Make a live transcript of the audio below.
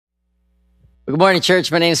Good morning,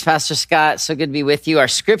 church. My name is Pastor Scott. So good to be with you. Our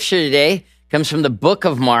scripture today comes from the book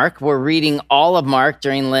of Mark. We're reading all of Mark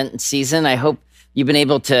during Lent season. I hope you've been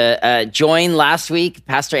able to join last week.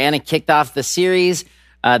 Pastor Anna kicked off the series.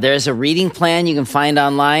 There's a reading plan you can find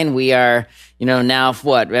online. We are, now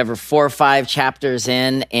whatever 4 or 5 chapters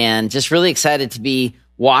in, and just really excited to be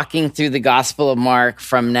walking through the Gospel of Mark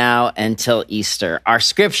from now until Easter. Our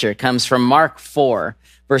scripture comes from Mark 4,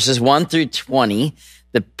 verses 1 through 20.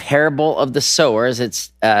 The parable of the sower, as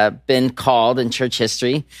it's been called in church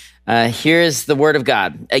history. Here is the word of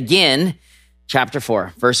God. Again, chapter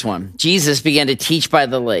 4, verse 1. Jesus began to teach by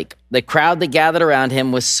the lake. The crowd that gathered around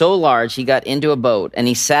him was so large, he got into a boat, and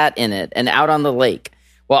he sat in it and out on the lake,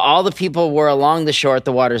 while all the people were along the shore at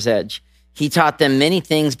the water's edge. He taught them many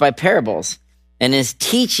things by parables, and his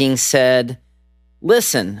teaching said,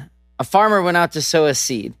 "Listen, a farmer went out to sow a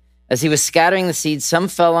seed. As he was scattering the seed, some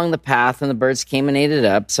fell along the path, and the birds came and ate it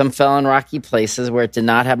up. Some fell on rocky places where it did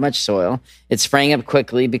not have much soil. It sprang up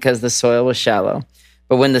quickly because the soil was shallow.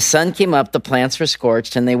 But when the sun came up, the plants were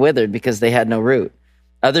scorched, and they withered because they had no root.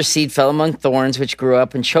 Other seed fell among thorns, which grew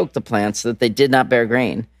up and choked the plants so that they did not bear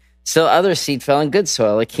grain. Still other seed fell in good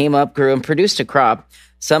soil. It came up, grew, and produced a crop,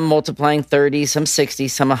 some multiplying 30, some 60,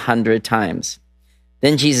 some 100 times."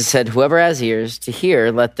 Then Jesus said, "Whoever has ears to hear,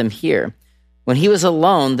 let them hear." When he was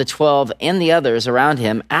alone, the 12 and the others around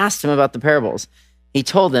him asked him about the parables. He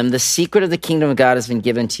told them, "The secret of the kingdom of God has been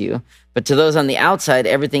given to you, but to those on the outside,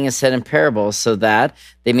 everything is said in parables, so that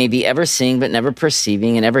they may be ever seeing but never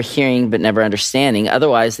perceiving, and ever hearing but never understanding.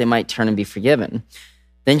 Otherwise, they might turn and be forgiven."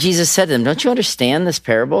 Then Jesus said to them, "Don't you understand this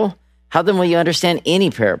parable? How then will you understand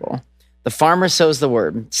any parable? The farmer sows the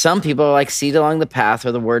word. Some people are like seed along the path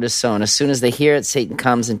where the word is sown. As soon as they hear it, Satan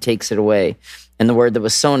comes and takes it away, and the word that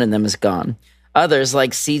was sown in them is gone. Others,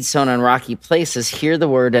 like seed sown on rocky places, hear the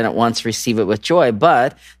word and at once receive it with joy,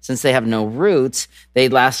 but since they have no roots, they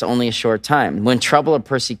last only a short time. When trouble or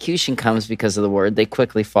persecution comes because of the word, they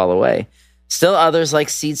quickly fall away. Still others, like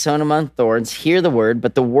seed sown among thorns, hear the word,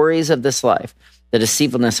 but the worries of this life, the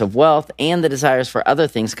deceitfulness of wealth, and the desires for other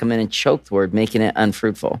things come in and choke the word, making it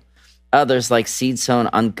unfruitful. Others, like seed sown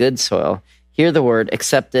on good soil, hear the word,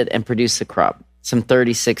 accept it, and produce the crop, some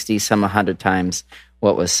 30, 60, some 100 times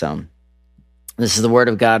what was sown." This is the word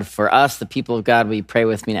of God for us, the people of God. Will you pray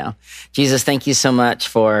with me now? Jesus, thank you so much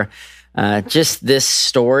for just this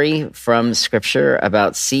story from Scripture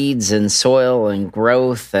about seeds and soil and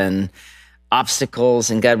growth and obstacles.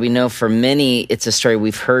 And God, we know for many it's a story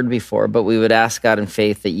we've heard before, but we would ask God in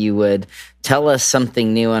faith that you would tell us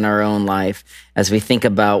something new in our own life as we think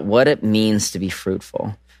about what it means to be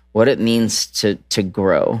fruitful, what it means to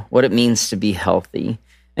grow, what it means to be healthy.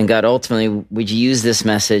 And God, ultimately, would you use this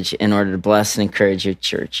message in order to bless and encourage your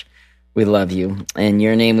church? We love you. In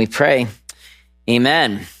your name we pray.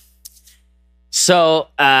 Amen. So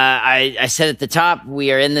I said at the top,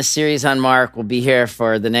 we are in this series on Mark. We'll be here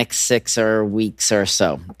for the next 6 weeks or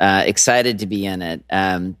so. Excited to be in it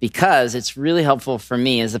because it's really helpful for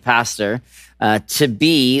me as a pastor to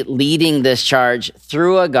be leading this charge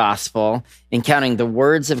through a gospel, encountering the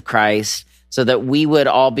words of Christ, so that we would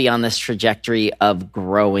all be on this trajectory of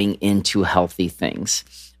growing into healthy things.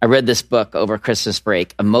 I read this book over Christmas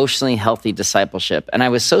break, Emotionally Healthy Discipleship, and I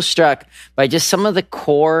was so struck by just some of the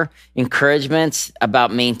core encouragements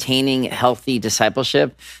about maintaining healthy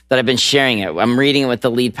discipleship that I've been sharing it. I'm reading it with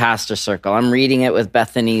the Lead Pastor Circle. I'm reading it with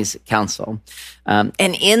Bethany's council. And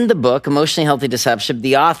in the book, Emotionally Healthy Discipleship,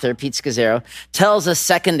 the author, Pete Scazzero, tells a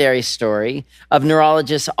secondary story of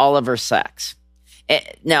neurologist Oliver Sacks.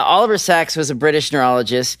 Now, Oliver Sacks was a British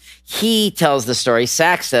neurologist. He tells the story,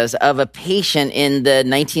 Sacks says, of a patient in the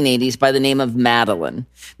 1980s by the name of Madeline.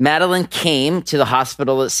 Madeline came to the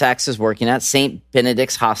hospital that Sacks was working at, St.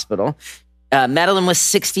 Benedict's Hospital. Madeline was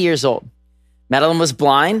 60 years old. Madeline was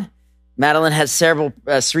blind. Madeline had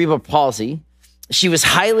cerebral palsy. She was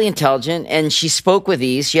highly intelligent, and she spoke with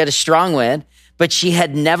ease. She had a strong wit, but she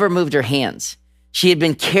had never moved her hands. She had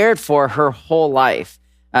been cared for her whole life.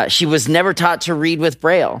 She was never taught to read with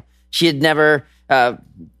Braille. She had never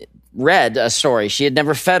read a story. She had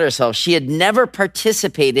never fed herself. She had never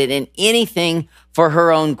participated in anything for her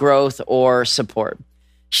own growth or support.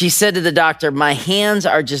 She said to the doctor, "My hands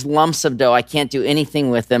are just lumps of dough. I can't do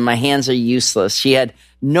anything with them. My hands are useless." She had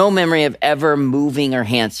no memory of ever moving her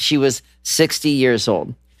hands. She was 60 years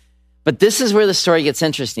old. But this is where the story gets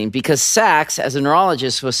interesting, because Sacks, as a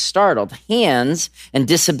neurologist, was startled. Hands and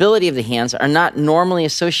disability of the hands are not normally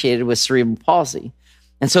associated with cerebral palsy.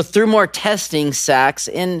 And so through more testing, Sachs,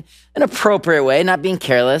 in an appropriate way, not being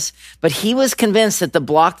careless, but he was convinced that the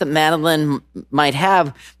block that Madeline might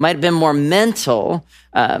have been more mental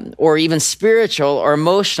or even spiritual or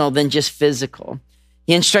emotional than just physical.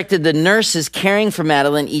 He instructed the nurses caring for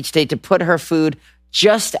Madeline each day to put her food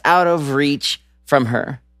just out of reach from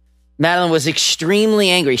her. Madeline was extremely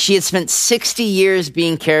angry. She had spent 60 years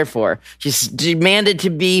being cared for. She demanded to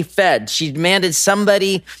be fed. She demanded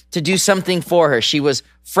somebody to do something for her. She was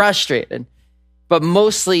frustrated, but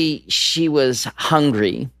mostly she was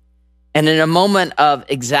hungry. And in a moment of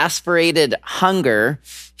exasperated hunger,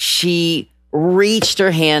 she reached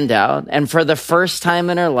her hand out and for the first time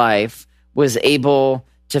in her life was able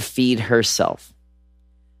to feed herself.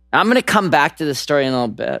 Now, I'm going to come back to this story in a little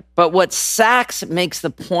bit, but what Sachs makes the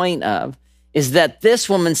point of is that this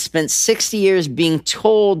woman spent 60 years being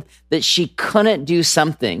told that she couldn't do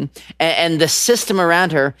something, and the system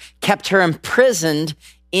around her kept her imprisoned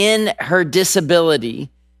in her disability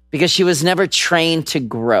because she was never trained to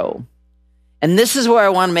grow. And this is where I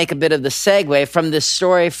want to make a bit of the segue from this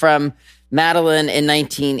story from Madeline in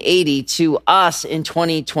 1980 to us in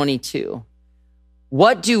 2022.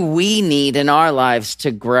 What do we need in our lives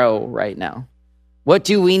to grow right now? What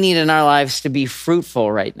do we need in our lives to be fruitful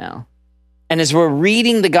right now? And as we're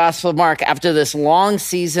reading the Gospel of Mark after this long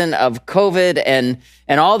season of COVID and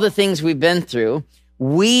all the things we've been through,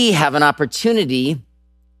 we have an opportunity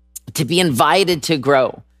to be invited to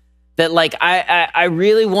grow. That I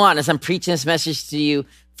really want, as I'm preaching this message to you,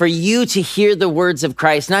 for you to hear the words of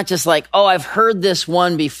Christ, not just like, oh, I've heard this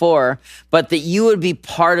one before, but that you would be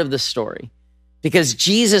part of the story. Because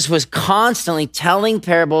Jesus was constantly telling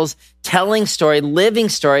parables, telling story, living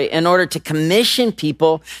story in order to commission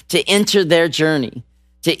people to enter their journey,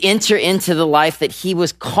 to enter into the life that he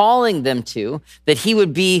was calling them to, that he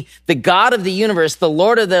would be the God of the universe, the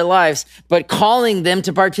Lord of their lives, but calling them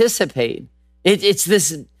to participate. It's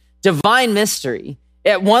this divine mystery.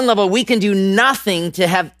 At one level, we can do nothing to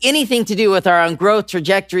have anything to do with our own growth,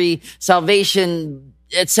 trajectory, salvation,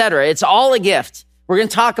 etc. It's all a gift. We're going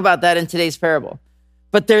to talk about that in today's parable.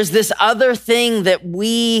 But there's this other thing that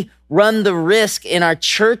we run the risk in our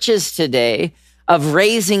churches today of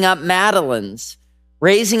raising up Madelines,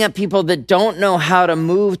 raising up people that don't know how to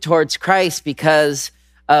move towards Christ because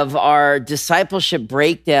of our discipleship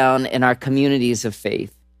breakdown in our communities of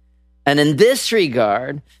faith. And in this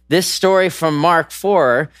regard, this story from Mark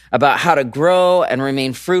 4 about how to grow and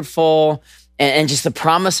remain fruitful and just the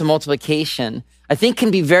promise of multiplication, I think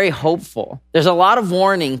can be very hopeful. There's a lot of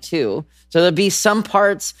warning too. So there'll be some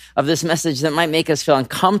parts of this message that might make us feel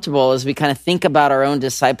uncomfortable as we kind of think about our own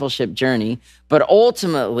discipleship journey. But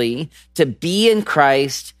ultimately, to be in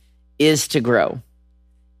Christ is to grow,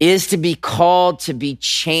 is to be called to be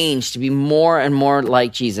changed, to be more and more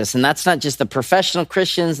like Jesus. And that's not just the professional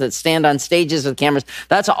Christians that stand on stages with cameras.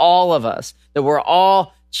 That's all of us, that we're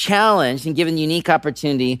all challenged and given unique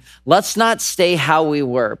opportunity. Let's not stay how we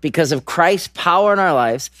were because of Christ's power in our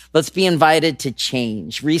lives. Let's be invited to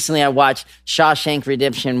change. Recently, I watched Shawshank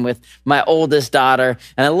Redemption with my oldest daughter,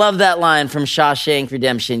 and I love that line from Shawshank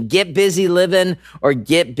Redemption: get busy living or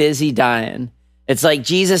get busy dying. It's like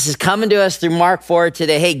Jesus is coming to us through Mark 4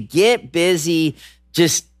 today. Hey, get busy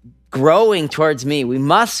just growing towards me. We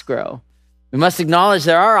must grow. We must acknowledge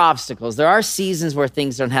there are obstacles. There are seasons where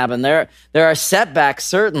things don't happen. There are setbacks,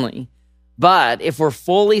 certainly. But if we're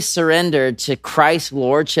fully surrendered to Christ's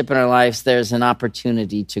lordship in our lives, there's an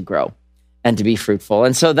opportunity to grow and to be fruitful.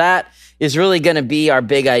 And so that is really going to be our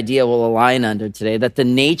big idea we'll align under today, that the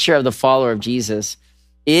nature of the follower of Jesus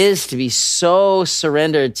is to be so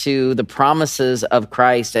surrendered to the promises of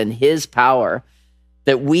Christ and his power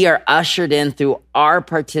that we are ushered in through our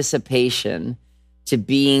participation to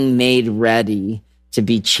being made ready to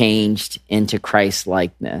be changed into Christ's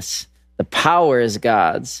likeness. The power is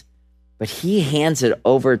God's, but he hands it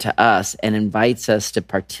over to us and invites us to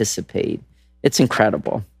participate. It's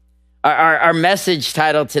incredible. Our message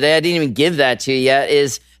title today, I didn't even give that to you yet,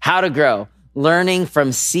 is How to Grow, Learning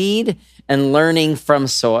from Seed and Learning from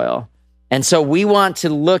Soil. And so we want to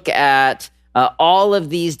look at all of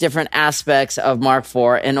these different aspects of Mark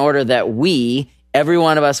 4 in order that we, every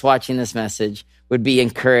one of us watching this message, would be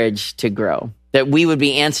encouraged to grow, that we would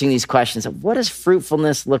be answering these questions of what does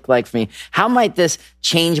fruitfulness look like for me? How might this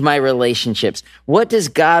change my relationships? What does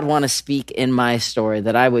God want to speak in my story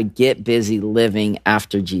that I would get busy living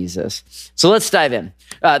after Jesus? So let's dive in.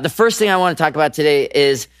 The first thing I want to talk about today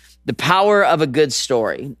is the power of a good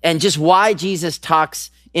story and just why Jesus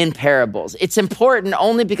talks in parables. It's important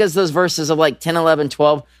only because those verses of like 10, 11,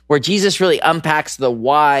 12, where Jesus really unpacks the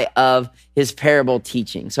why of his parable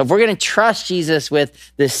teaching. So if we're going to trust Jesus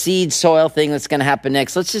with the seed soil thing that's going to happen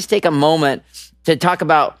next, let's just take a moment to talk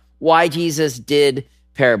about why Jesus did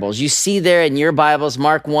parables. You see there in your Bibles,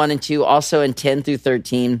 Mark 1 and 2, also in 10 through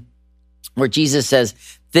 13, where Jesus says,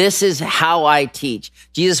 this is how I teach.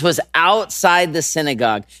 Jesus was outside the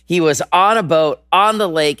synagogue. He was on a boat, on the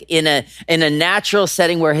lake, in a natural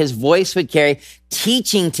setting where his voice would carry,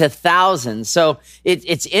 teaching to thousands. So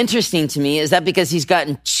it's interesting to me, is that because he's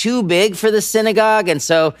gotten too big for the synagogue? And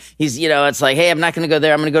so he's, it's like, hey, I'm not going to go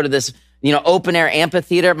there. I'm going to go to this, open air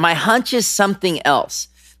amphitheater. My hunch is something else.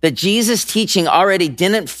 That Jesus' teaching already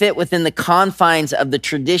didn't fit within the confines of the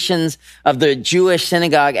traditions of the Jewish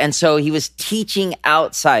synagogue. And so he was teaching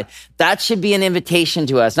outside. That should be an invitation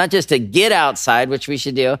to us, not just to get outside, which we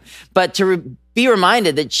should do, but to be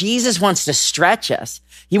reminded that Jesus wants to stretch us.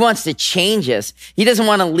 He wants to change us. He doesn't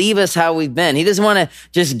want to leave us how we've been. He doesn't want to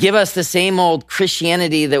just give us the same old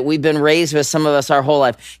Christianity that we've been raised with, some of us, our whole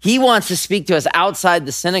life. He wants to speak to us outside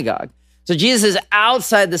the synagogue. So Jesus is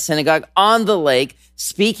outside the synagogue on the lake,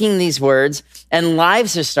 speaking these words, and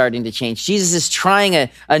lives are starting to change. Jesus is trying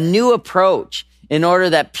a new approach in order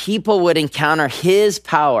that people would encounter his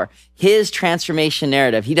power, his transformation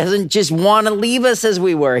narrative. He doesn't just want to leave us as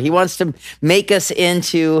we were. He wants to make us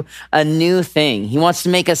into a new thing. He wants to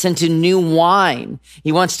make us into new wine.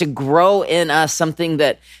 He wants to grow in us something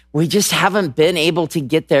that we just haven't been able to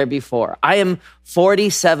get there before. I am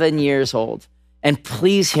 47 years old, and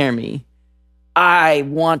please hear me. I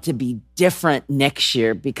want to be different next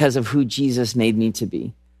year because of who Jesus made me to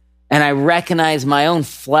be. And I recognize my own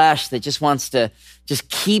flesh that just wants to just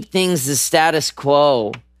keep things the status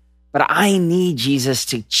quo. But I need Jesus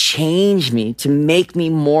to change me, to make me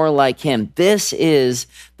more like him. This is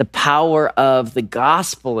the power of the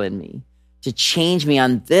gospel in me, to change me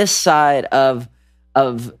on this side of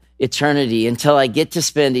eternity until I get to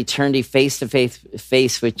spend eternity face to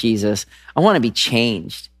face with Jesus. I want to be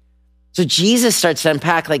changed. So Jesus starts to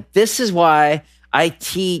unpack, like, this is why I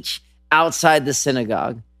teach outside the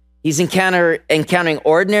synagogue. He's encountering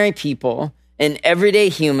ordinary people and everyday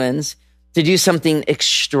humans to do something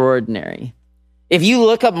extraordinary. If you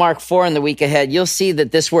look up Mark 4 in the week ahead, you'll see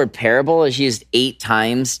that this word parable is used 8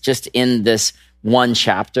 times just in this one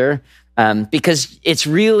chapter, because it's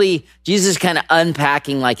really Jesus kind of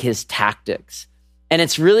unpacking like his tactics. And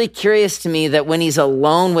it's really curious to me that when he's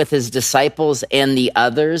alone with his disciples and the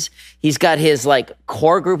others, he's got his like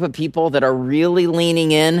core group of people that are really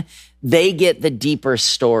leaning in. They get the deeper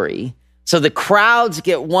story. So the crowds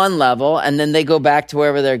get one level and then they go back to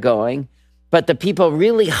wherever they're going. But the people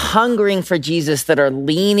really hungering for Jesus that are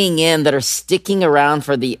leaning in, that are sticking around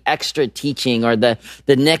for the extra teaching or the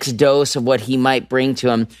next dose of what he might bring to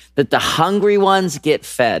them, that the hungry ones get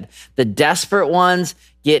fed. The desperate ones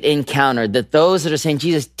get encountered, that those that are saying,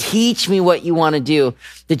 Jesus, teach me what you want to do,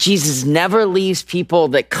 that Jesus never leaves people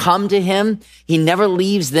that come to him. He never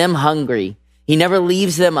leaves them hungry. He never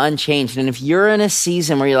leaves them unchanged. And if you're in a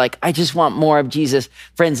season where you're like, I just want more of Jesus,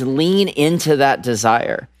 friends, lean into that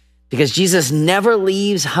desire, because Jesus never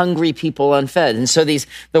leaves hungry people unfed. And so the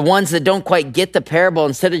ones that don't quite get the parable,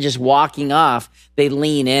 instead of just walking off, they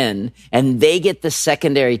lean in and they get the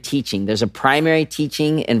secondary teaching. There's a primary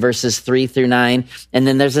teaching in verses 3 through 9, and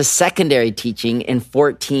then there's a secondary teaching in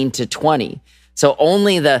 14 to 20. So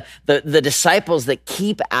only the disciples that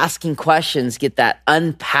keep asking questions get that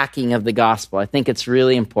unpacking of the gospel. I think it's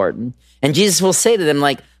really important. And Jesus will say to them,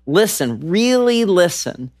 like, listen, really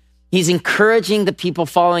listen. He's encouraging the people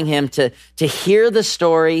following him to hear the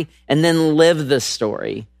story and then live the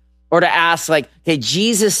story. Or to ask, like, okay,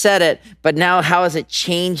 Jesus said it, but now how is it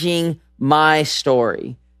changing my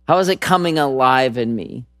story? How is it coming alive in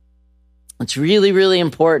me? It's really, really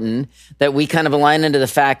important that we kind of align into the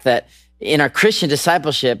fact that in our Christian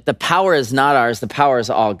discipleship, the power is not ours, the power is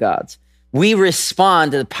all God's. We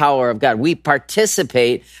respond to the power of God. We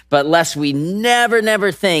participate, but lest we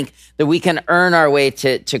never think that we can earn our way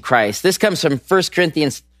to Christ. This comes from 1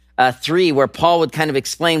 Corinthians 3, where Paul would kind of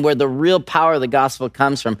explain where the real power of the gospel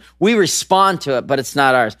comes from. We respond to it, but it's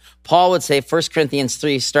not ours. Paul would say, 1 Corinthians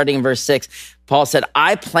 3, starting in verse 6, Paul said,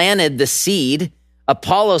 I planted the seed,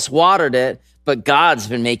 Apollos watered it, but God's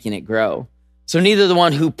been making it grow. So neither the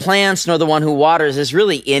one who plants nor the one who waters is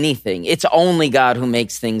really anything. It's only God who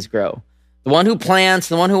makes things grow. The one who plants,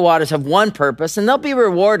 the one who waters have one purpose, and they'll be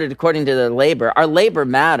rewarded according to their labor. Our labor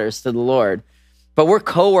matters to the Lord, but we're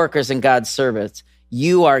co-workers in God's service.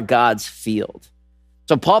 You are God's field.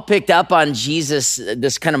 So Paul picked up on Jesus,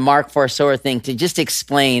 this kind of Mark 4 sower thing, to just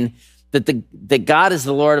explain that God is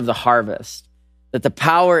the Lord of the harvest, that the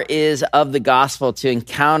power is of the gospel to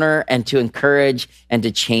encounter and to encourage and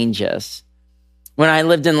to change us. When I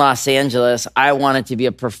lived in Los Angeles, I wanted to be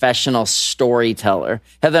a professional storyteller.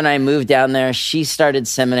 Heather and I moved down there. She started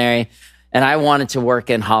seminary, and I wanted to work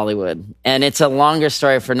in Hollywood. And it's a longer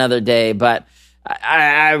story for another day, but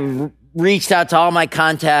I reached out to all my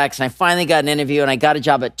contacts, and I finally got an interview, and I got a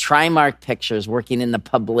job at Trimark Pictures working in the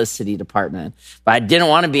publicity department. But I didn't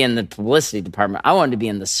want to be in the publicity department. I wanted to be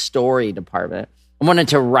in the story department. I wanted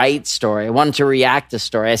to write story. I wanted to react to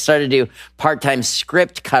story. I started to do part-time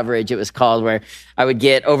script coverage, it was called, where I would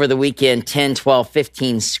get over the weekend 10, 12,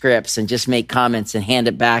 15 scripts and just make comments and hand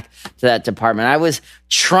it back to that department. I was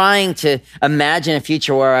trying to imagine a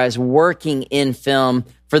future where I was working in film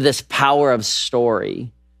for this power of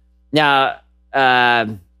story. Now,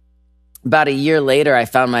 about a year later, I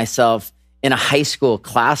found myself in a high school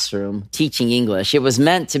classroom teaching English. It was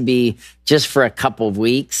meant to be just for a couple of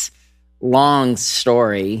weeks. Long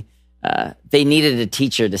story. They needed a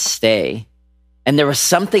teacher to stay. And there was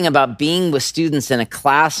something about being with students in a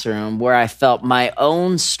classroom where I felt my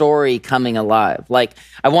own story coming alive. Like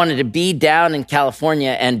I wanted to be down in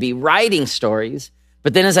California and be writing stories.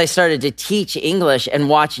 But then as I started to teach English and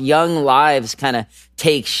watch young lives kind of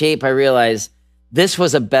take shape, I realized this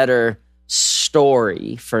was a better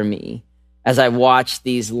story for me as I watched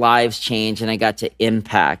these lives change and I got to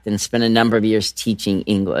impact and spend a number of years teaching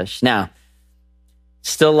English. Now,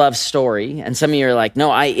 still love story. And some of you are like, no,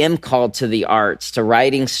 I am called to the arts, to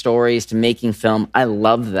writing stories, to making film. I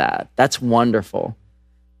love that. That's wonderful.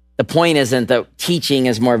 The point isn't that teaching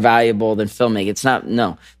is more valuable than filmmaking. It's not,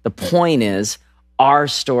 no. The point is our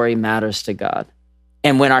story matters to God.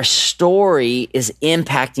 And when our story is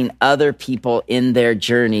impacting other people in their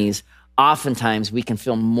journeys, oftentimes we can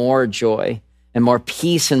feel more joy and more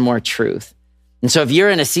peace and more truth. And so if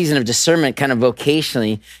you're in a season of discernment, kind of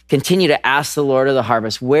vocationally, continue to ask the Lord of the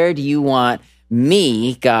harvest, where do you want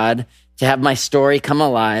me, God, to have my story come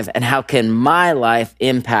alive? And how can my life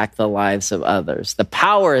impact the lives of others? The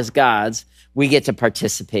power is God's. We get to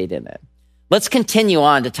participate in it. Let's continue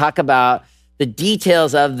on to talk about the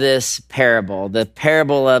details of this parable, the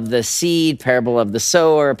parable of the seed, parable of the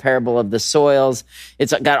sower, parable of the soils.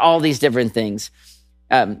 It's got all these different things.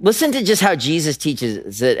 Listen to just how Jesus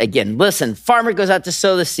teaches it again. Listen, farmer goes out to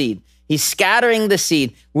sow the seed. He's scattering the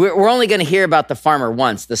seed. We're only going to hear about the farmer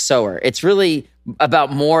once, the sower. It's really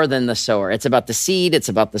about more than the sower. It's about the seed. It's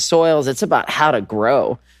about the soils. It's about how to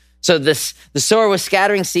grow. So the sower was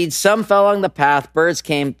scattering seeds. Some fell along the path. Birds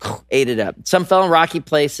came, ate it up. Some fell in rocky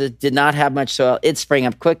places, did not have much soil. It sprang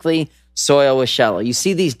up quickly. Soil was shallow. You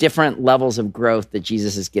see these different levels of growth that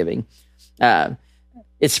Jesus is giving.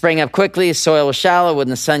 It sprang up quickly. Soil was shallow. When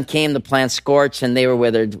the sun came, the plants scorched, and they were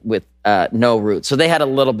withered with no root. So they had a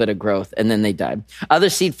little bit of growth, and then they died. Other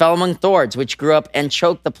seed fell among thorns, which grew up and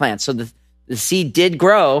choked the plant. So the seed did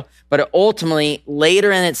grow, but ultimately,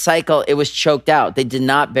 later in its cycle, it was choked out. They did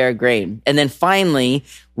not bear grain. And then finally,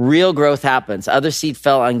 real growth happens. Other seed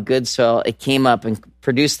fell on good soil. It came up and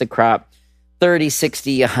produced the crop 30,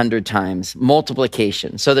 60, 100 times.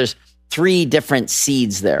 Multiplication. So there's 3 different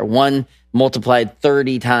seeds there. One multiplied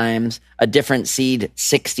 30 times, a different seed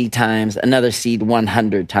 60 times, another seed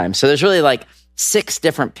 100 times. So there's really like 6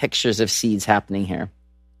 different pictures of seeds happening here.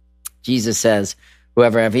 Jesus says,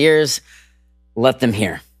 whoever have ears, let them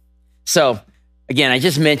hear. So again, I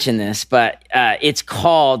just mentioned this, but it's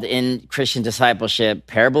called in Christian discipleship,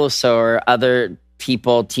 parable of sower. Other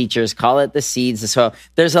people, teachers call it the seeds. So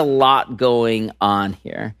there's a lot going on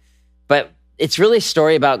here, but it's really a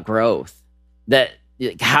story about growth. That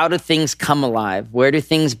how do things come alive? Where do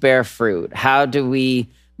things bear fruit? How do we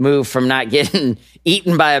move from not getting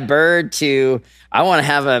eaten by a bird to, I want to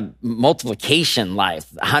have a multiplication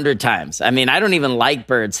life 100 times. I mean, I don't even like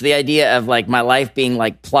birds. The idea of like my life being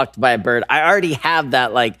like plucked by a bird, I already have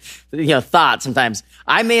that thought sometimes.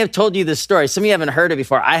 I may have told you this story. Some of you haven't heard it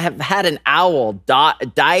before. I have had an owl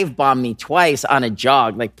dive bomb me twice on a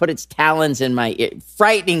jog, like put its talons in my ear,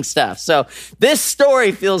 frightening stuff. So this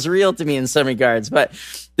story feels real to me in some regards, but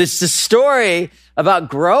this is a story about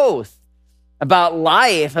growth, about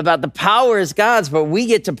life, about the power is God's, but we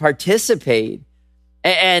get to participate.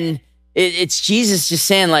 And it's Jesus just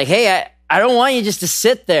saying like, hey, I don't want you just to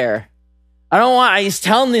sit there. He's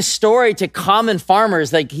telling this story to common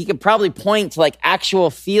farmers. Like he could probably point to like actual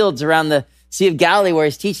fields around the Sea of Galilee where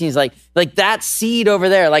he's teaching. He's like that seed over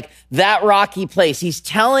there, like that rocky place. He's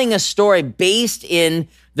telling a story based in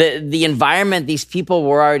the environment these people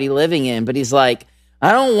were already living in. But he's like,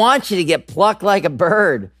 I don't want you to get plucked like a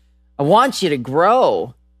bird. I want you to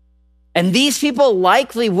grow. And these people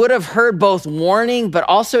likely would have heard both warning, but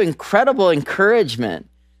also incredible encouragement.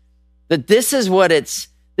 that this is what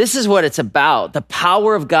it's about. The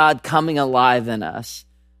power of God coming alive in us.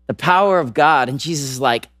 The power of God. And Jesus is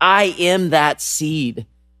like, I am that seed.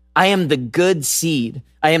 I am the good seed.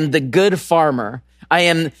 I am the good farmer. I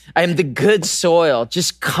am the good soil.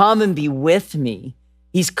 Just come and be with me.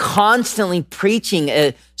 He's constantly preaching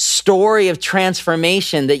a story of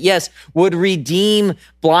transformation that, yes, would redeem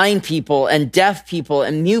blind people and deaf people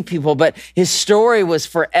and mute people. But his story was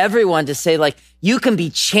for everyone to say, like, you can be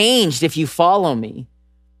changed if you follow me.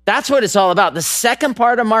 That's what it's all about. The second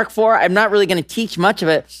part of Mark 4, I'm not really going to teach much of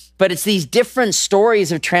it, but it's these different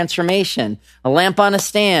stories of transformation. A lamp on a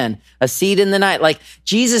stand, a seed in the night. Like,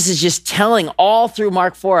 Jesus is just telling all through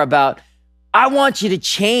Mark 4 about, I want you to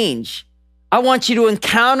change. I want you to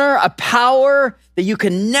encounter a power that you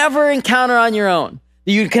can never encounter on your own,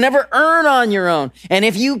 that you can never earn on your own. And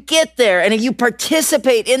if you get there and if you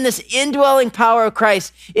participate in this indwelling power of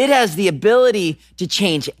Christ, it has the ability to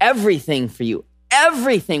change everything for you.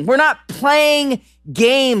 Everything. We're not playing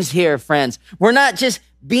games here, friends. We're not just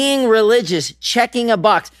being religious, checking a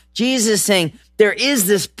box. Jesus is saying there is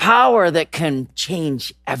this power that can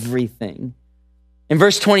change everything. In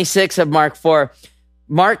verse 26 of Mark 4,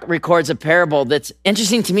 Mark records a parable that's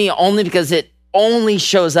interesting to me only because it only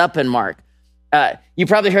shows up in Mark. You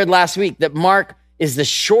probably heard last week that Mark is the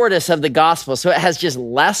shortest of the gospel, so it has just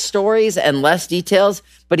less stories and less details,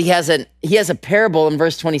 but he has a parable in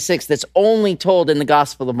verse 26 that's only told in the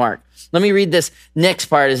Gospel of Mark. Let me read this next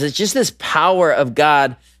part. It's just this power of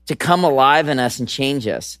God to come alive in us and change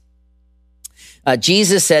us.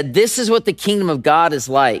 Jesus said, this is what the kingdom of God is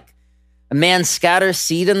like. A man scatters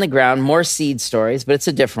seed on the ground, more seed stories, but it's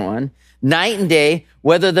a different one. Night and day,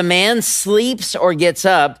 whether the man sleeps or gets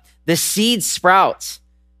up, the seed sprouts,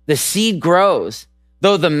 the seed grows,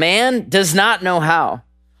 though the man does not know how.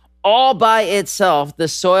 All by itself, the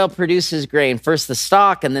soil produces grain, first the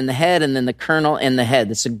stalk and then the head and then the kernel and the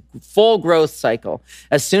head. It's a full growth cycle.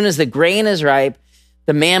 As soon as the grain is ripe,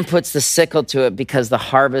 the man puts the sickle to it because the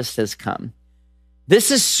harvest has come. This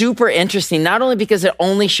is super interesting, not only because it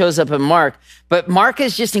only shows up in Mark, but Mark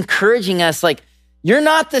is just encouraging us, like, you're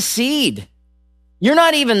not the seed. You're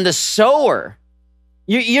not even the sower.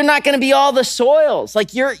 You're not going to be all the soils.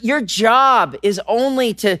 Like, your job is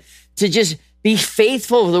only to just be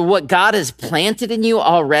faithful to what God has planted in you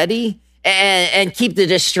already and keep the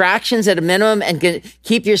distractions at a minimum and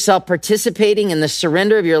keep yourself participating in the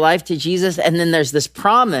surrender of your life to Jesus. And then there's this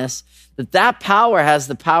promise that power has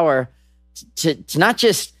the power to not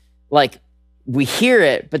just, like, we hear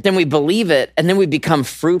it, but then we believe it, and then we become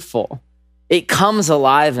fruitful. It comes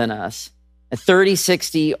alive in us 30,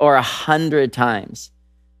 60, or 100 times.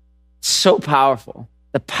 So powerful.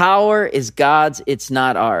 The power is God's, it's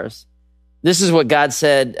not ours. This is what God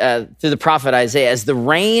said through the prophet Isaiah. As the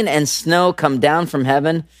rain and snow come down from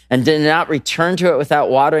heaven and do not return to it without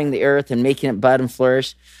watering the earth and making it bud and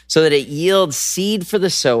flourish, so that it yields seed for the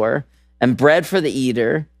sower and bread for the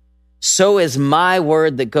eater, so is my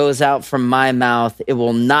word that goes out from my mouth. It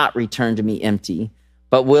will not return to me empty,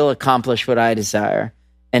 but will accomplish what I desire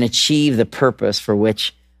and achieve the purpose for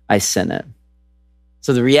which I sent it.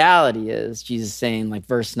 So the reality is, Jesus is saying, like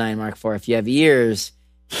verse 9, Mark 4, if you have ears,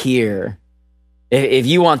 hear. If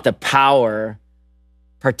you want the power,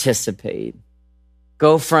 participate.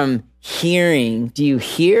 Go from hearing. Do you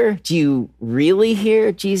hear? Do you really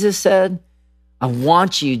hear? Jesus said, I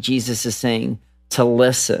want you, Jesus is saying, to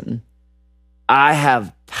listen. I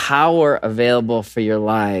have power available for your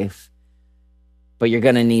life, but you're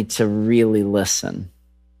going to need to really listen.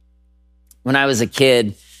 When I was a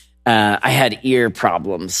kid, I had ear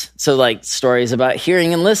problems. So, like, stories about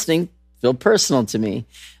hearing and listening feel personal to me.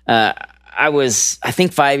 I was, I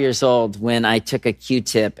think, 5 years old when I took a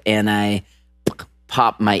Q-tip and I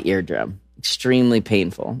popped my eardrum. Extremely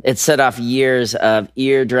painful. It set off years of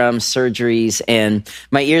eardrum surgeries, and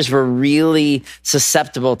my ears were really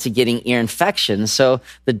susceptible to getting ear infections. So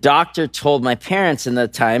the doctor told my parents in the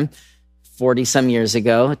time, 40 some years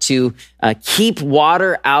ago, to keep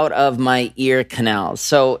water out of my ear canals.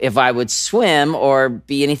 So if I would swim or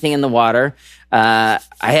be anything in the water, I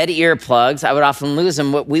had earplugs. I would often lose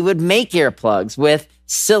them. We would make earplugs with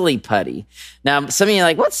silly putty. Now, some of you are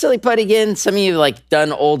like, what's silly putty again? Some of you like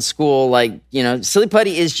done old school, like, silly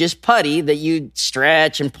putty is just putty that you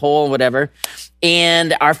stretch and pull and whatever.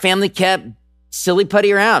 And our family kept silly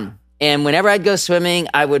putty around. And whenever I'd go swimming,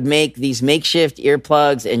 I would make these makeshift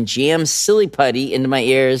earplugs and jam silly putty into my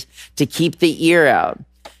ears to keep the ear out.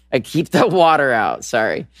 Keep the water out,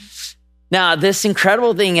 sorry. Now, this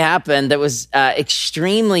incredible thing happened that was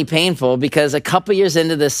extremely painful because a couple years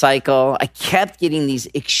into this cycle, I kept getting these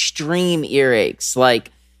extreme earaches. Like,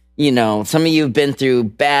 some of you have been through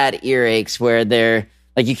bad earaches where they're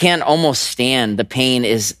like you can't almost stand. The pain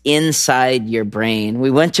is inside your brain.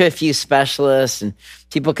 We went to a few specialists and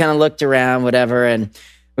people kind of looked around, whatever, and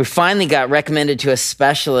we finally got recommended to a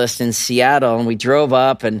specialist in Seattle, and we drove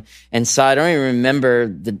up and saw. I don't even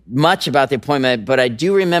remember much about the appointment, but I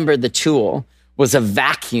do remember the tool was a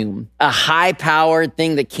vacuum, a high-powered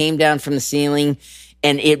thing that came down from the ceiling,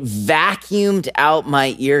 and it vacuumed out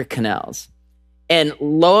my ear canals. And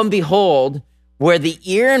lo and behold, where the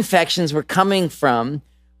ear infections were coming from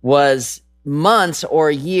was months or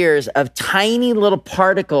years of tiny little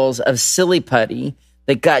particles of silly putty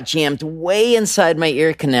that got jammed way inside my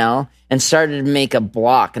ear canal and started to make a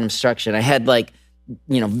block, an obstruction. I had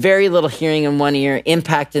very little hearing in one ear,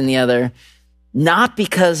 impact in the other, not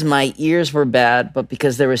because my ears were bad, but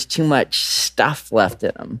because there was too much stuff left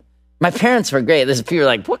in them. My parents were great. There's people who are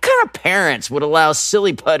like, what kind of parents would allow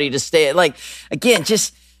silly putty to stay?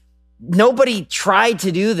 Just nobody tried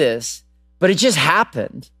to do this, but it just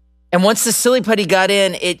happened. And once the silly putty got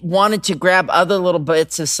in, it wanted to grab other little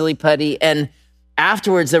bits of silly putty. And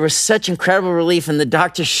afterwards, there was such incredible relief. And the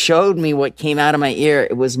doctor showed me what came out of my ear.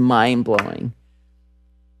 It was mind-blowing.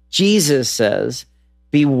 Jesus says,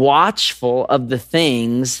 be watchful of the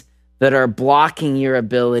things that are blocking your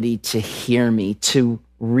ability to hear me, to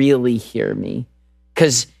really hear me.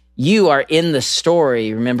 Because you are in the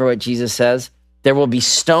story. Remember what Jesus says? There will be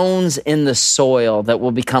stones in the soil that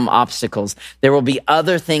will become obstacles. There will be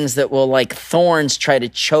other things that will, like thorns, try to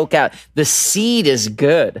choke out. The seed is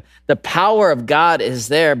good. The power of God is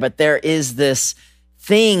there, but there is this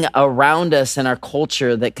thing around us in our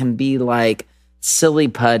culture that can be like silly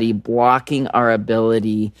putty, blocking our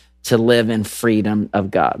ability to live in freedom of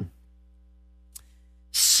God.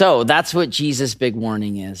 So that's what Jesus' big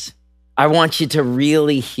warning is. I want you to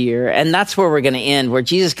really hear, and that's where we're going to end, where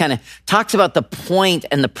Jesus kind of talks about the point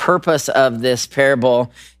and the purpose of this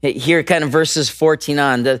parable. Here, kind of verses 14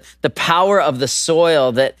 on, the power of the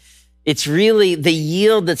soil, that it's really the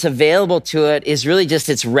yield that's available to it is really just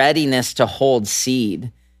its readiness to hold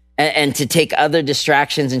seed and to take other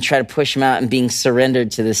distractions and try to push them out and being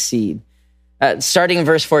surrendered to the seed. Starting in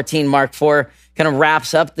verse 14, Mark 4 kind of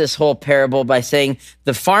wraps up this whole parable by saying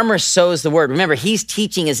the farmer sows the word. Remember, he's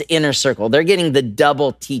teaching his inner circle. They're getting the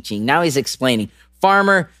double teaching. Now he's explaining.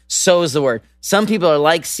 Farmer sows the word. Some people are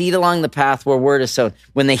like seed along the path where word is sown.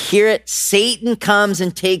 When they hear it, Satan comes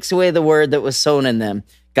and takes away the word that was sown in them.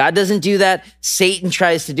 God doesn't do that. Satan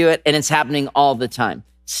tries to do it, and it's happening all the time.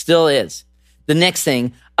 Still is. The next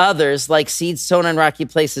thing, others, like seeds sown on rocky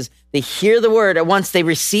places, they hear the word, and once they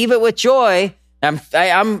receive it with joy,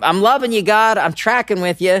 I'm loving you, God. I'm tracking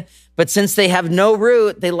with you. But since they have no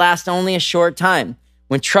root, they last only a short time.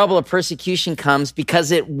 When trouble or persecution comes, because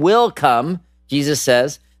it will come, Jesus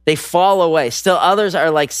says, they fall away. Still others are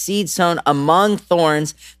like seed sown among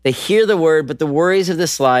thorns. They hear the word, but the worries of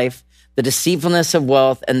this life, the deceitfulness of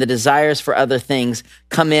wealth, and the desires for other things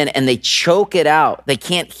come in and they choke it out. They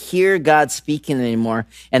can't hear God speaking anymore,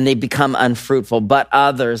 and they become unfruitful. But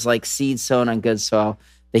others, like seed sown on good soil,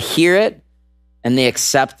 they hear it, and they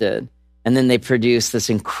accept it, and then they produce this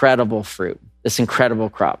incredible fruit, this incredible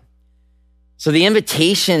crop. So the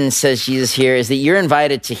invitation, says Jesus here, is that you're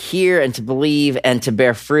invited to hear and to believe and to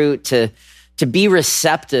bear fruit, to be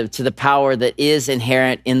receptive to the power that is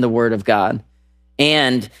inherent in the Word of God.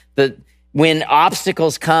 And when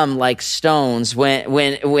obstacles come like stones,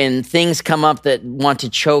 when things come up that want to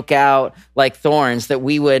choke out like thorns, that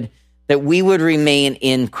we would remain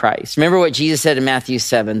in Christ. Remember what Jesus said in Matthew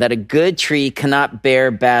 7, that a good tree cannot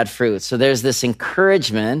bear bad fruit. So there's this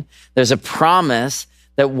encouragement, there's a promise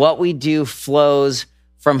that what we do flows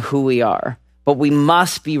from who we are, but we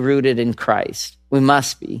must be rooted in Christ. We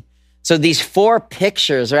must be. So these 4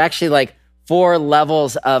 pictures are actually like 4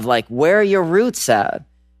 levels of like, where are your roots at?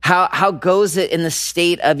 How goes it in the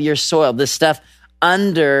state of your soil? The stuff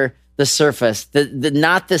under the surface,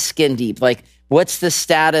 not the skin deep, like, what's the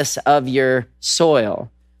status of your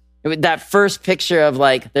soil? That first picture of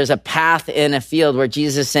like, there's a path in a field where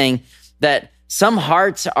Jesus is saying that some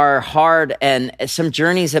hearts are hard and some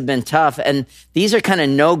journeys have been tough. And these are kind of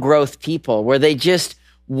no growth people where they just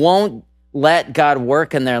won't let God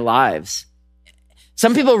work in their lives.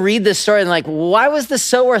 Some people read this story and like, why was the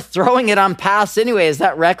sower throwing it on paths anyway? Is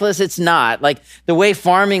that reckless? It's not. Like the way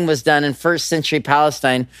farming was done in first century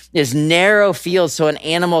Palestine is narrow fields so an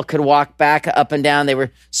animal could walk back up and down. They were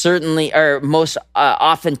certainly, or most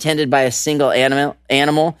often tended by a single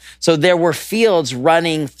animal. So there were fields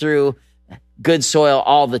running through good soil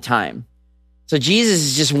all the time. So Jesus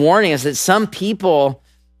is just warning us that some people,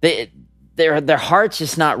 their heart's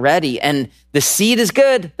just not ready. And the seed is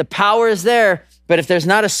good. The power is there. But if there's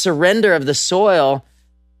not a surrender of the soil,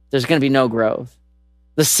 there's going to be no growth.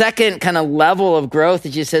 The second kind of level of growth that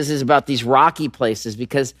Jesus says is about these rocky places,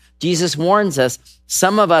 because Jesus warns us,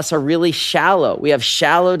 some of us are really shallow. We have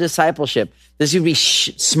shallow discipleship. This would be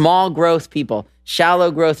small growth people,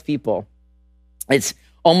 shallow growth people. It's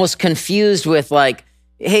almost confused with like,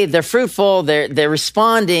 hey, they're fruitful, they're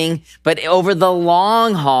responding, but over the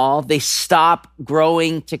long haul, they stop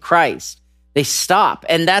growing to Christ. They stop.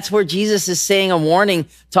 And that's where Jesus is saying a warning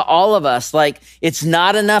to all of us. Like, it's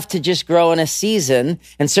not enough to just grow in a season.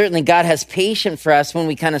 And certainly God has patience for us when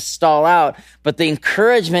we kind of stall out. But the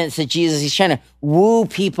encouragement to Jesus, he's trying to woo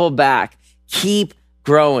people back. Keep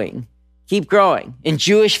growing. Keep growing. In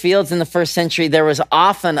Jewish fields in the first century, there was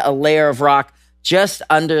often a layer of rock just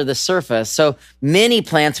under the surface. So many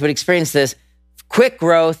plants would experience this quick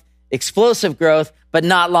growth, explosive growth, but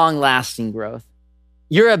not long-lasting growth.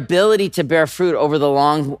 Your ability to bear fruit over the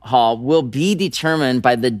long haul will be determined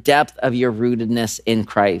by the depth of your rootedness in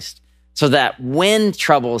Christ. So that when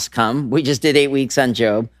troubles come, we just did 8 weeks on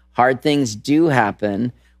Job, hard things do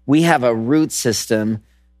happen, we have a root system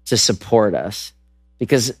to support us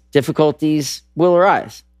because difficulties will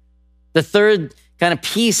arise. The third kind of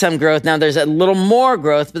piece on growth, now there's a little more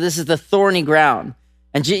growth, but this is the thorny ground.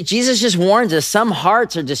 And Jesus just warns us, some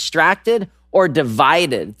hearts are distracted or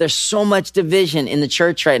divided. There's so much division in the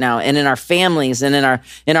church right now and in our families and in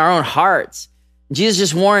our own hearts. Jesus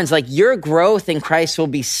just warns, like, your growth in Christ will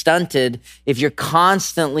be stunted if you're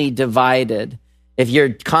constantly divided, if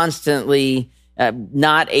you're constantly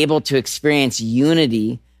not able to experience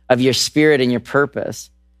unity of your spirit and your purpose.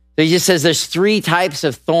 So he just says there's 3 types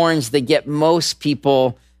of thorns that get most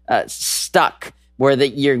people stuck, where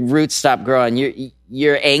your roots stop growing.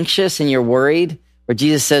 You're anxious and you're worried. Where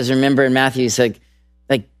Jesus says, remember in Matthew, he's like,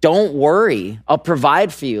 don't worry, I'll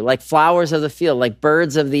provide for you, like flowers of the field, like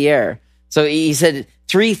birds of the air. So he said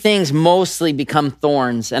 3 things mostly become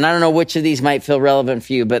thorns. And I don't know which of these might feel relevant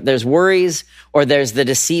for you, but there's worries, or there's the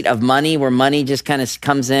deceit of money, where money just kind of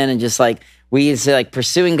comes in and just like, we say like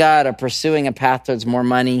pursuing God or pursuing a path towards more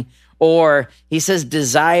money. Or he says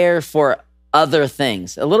desire for other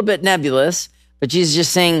things, a little bit nebulous, but Jesus is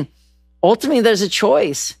just saying, ultimately there's a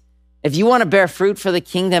choice. If you want to bear fruit for the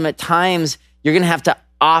kingdom, at times you're going to have to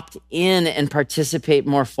opt in and participate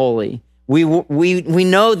more fully. We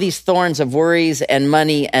know these thorns of worries and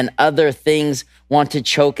money and other things want to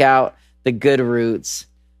choke out the good roots.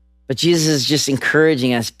 But Jesus is just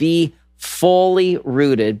encouraging us, be fully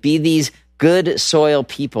rooted, be these good soil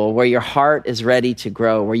people where your heart is ready to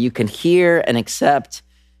grow, where you can hear and accept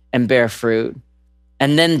and bear fruit.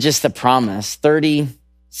 And then just the promise, 30,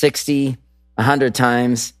 60, 100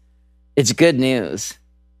 times, it's good news.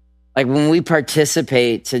 Like when we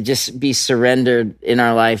participate to just be surrendered in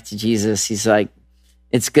our life to Jesus, he's like,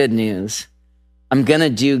 it's good news. I'm going to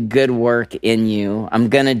do good work in you. I'm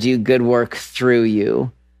going to do good work through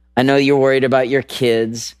you. I know you're worried about your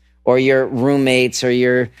kids or your roommates or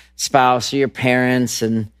your spouse or your parents.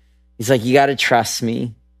 And he's like, you got to trust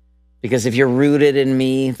me, because if you're rooted in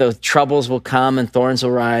me, those troubles will come and thorns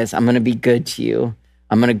will rise. I'm going to be good to you.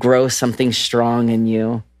 I'm going to grow something strong in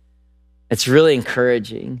you. It's really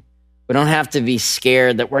encouraging. We don't have to be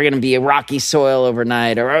scared that we're going to be a rocky soil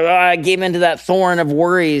overnight, or I gave into that thorn of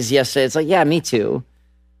worries yesterday. It's like, yeah, me too.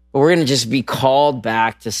 But we're going to just be called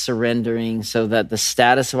back to surrendering, so that the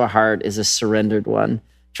status of our heart is a surrendered one,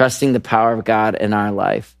 trusting the power of God in our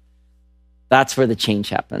life. That's where the change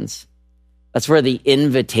happens. That's where the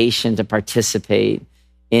invitation to participate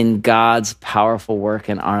in God's powerful work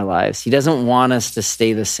in our lives. He doesn't want us to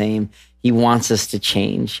stay the same. He wants us to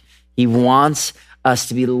change. He wants us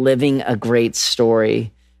to be living a great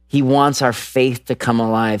story. He wants our faith to come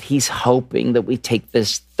alive. He's hoping that we take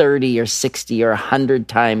this 30 or 60 or 100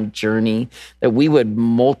 time journey, that we would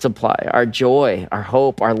multiply our joy, our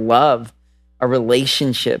hope, our love, our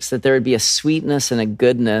relationships, that there would be a sweetness and a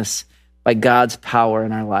goodness by God's power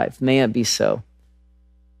in our life. May it be so.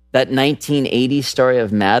 That 1980 story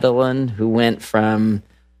of Madeline, who went from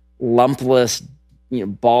lumpless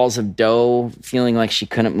balls of dough, feeling like she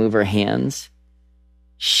couldn't move her hands,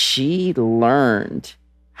 she learned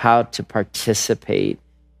how to participate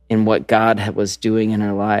in what God was doing in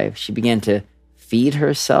her life. She began to feed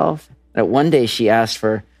herself. And one day she asked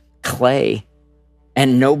for clay,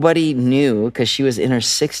 and nobody knew, because she was in her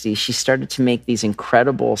 60s. She started to make these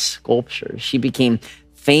incredible sculptures. She became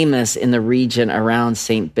famous in the region around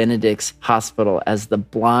St. Benedict's Hospital as the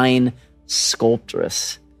blind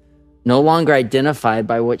sculptress. No longer identified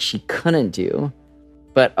by what she couldn't do,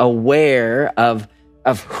 but aware of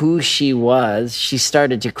who she was, she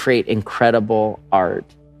started to create incredible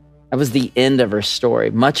art. That was the end of her story.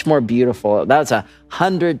 Much more beautiful. That was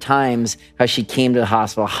 100 times how she came to the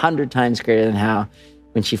hospital, 100 times greater than how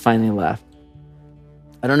when she finally left.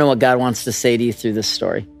 I don't know what God wants to say to you through this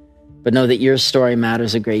story, but know that your story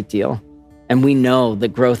matters a great deal. And we know that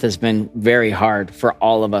growth has been very hard for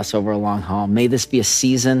all of us over a long haul. May this be a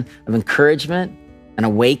season of encouragement and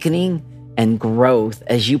awakening and growth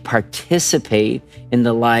as you participate in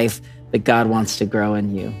the life that God wants to grow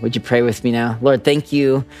in you. Would you pray with me now? Lord, thank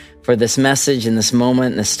you for this message and this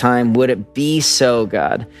moment and this time. Would it be so,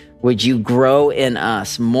 God? Would you grow in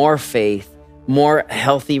us more faith, more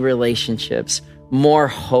healthy relationships, more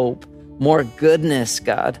hope, more goodness,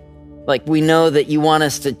 God? Like, we know that you want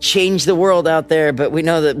us to change the world out there, but we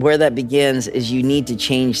know that where that begins is you need to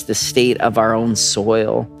change the state of our own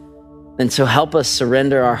soil. And so help us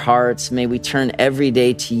surrender our hearts. May we turn every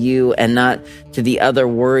day to you and not to the other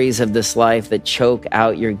worries of this life that choke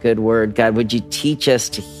out your good word. God, would you teach us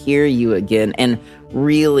to hear you again and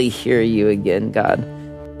really hear you again, God,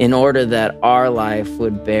 in order that our life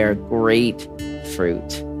would bear great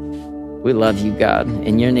fruit. We love you, God.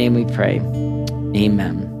 In your name we pray.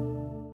 Amen.